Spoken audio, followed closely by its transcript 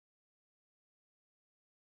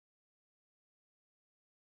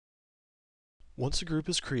Once a group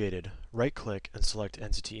is created, right-click and select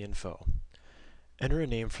Entity Info. Enter a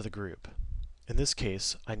name for the group. In this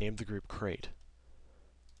case, I named the group Crate.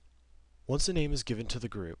 Once a name is given to the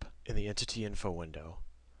group in the Entity Info window,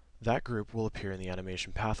 that group will appear in the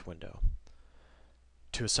Animation Path window.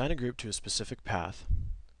 To assign a group to a specific path,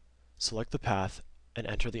 select the path and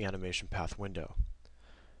enter the Animation Path window.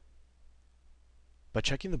 By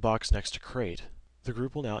checking the box next to Crate, the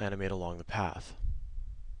group will now animate along the path.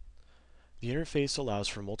 The interface allows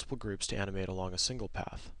for multiple groups to animate along a single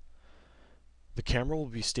path. The camera will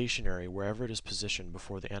be stationary wherever it is positioned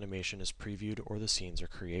before the animation is previewed or the scenes are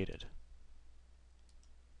created.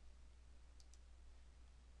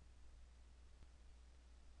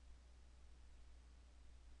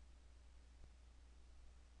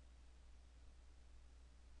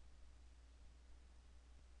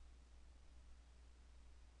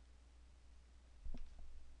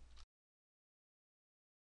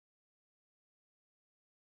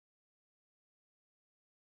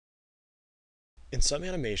 In some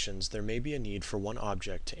animations, there may be a need for one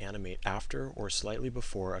object to animate after or slightly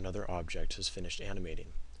before another object has finished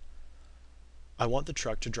animating. I want the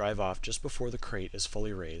truck to drive off just before the crate is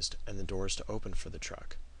fully raised and the doors to open for the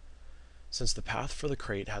truck. Since the path for the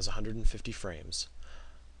crate has 150 frames,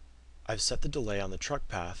 I've set the delay on the truck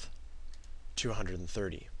path to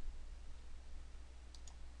 130.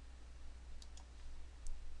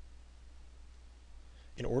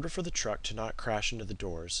 In order for the truck to not crash into the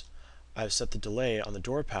doors, I've set the delay on the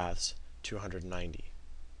door paths to 190.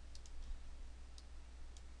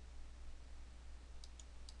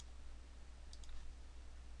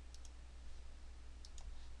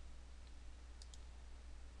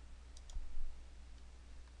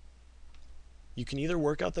 You can either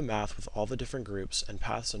work out the math with all the different groups and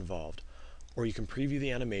paths involved, or you can preview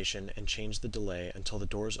the animation and change the delay until the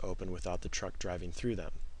doors open without the truck driving through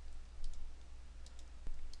them.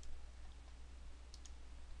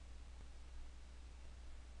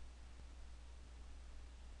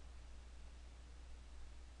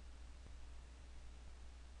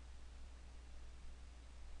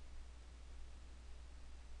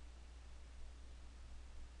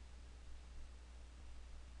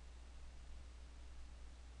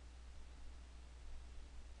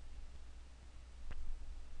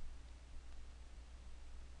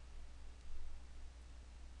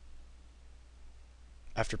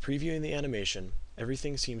 After previewing the animation,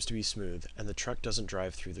 everything seems to be smooth and the truck doesn't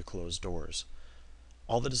drive through the closed doors.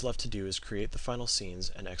 All that is left to do is create the final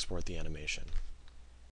scenes and export the animation.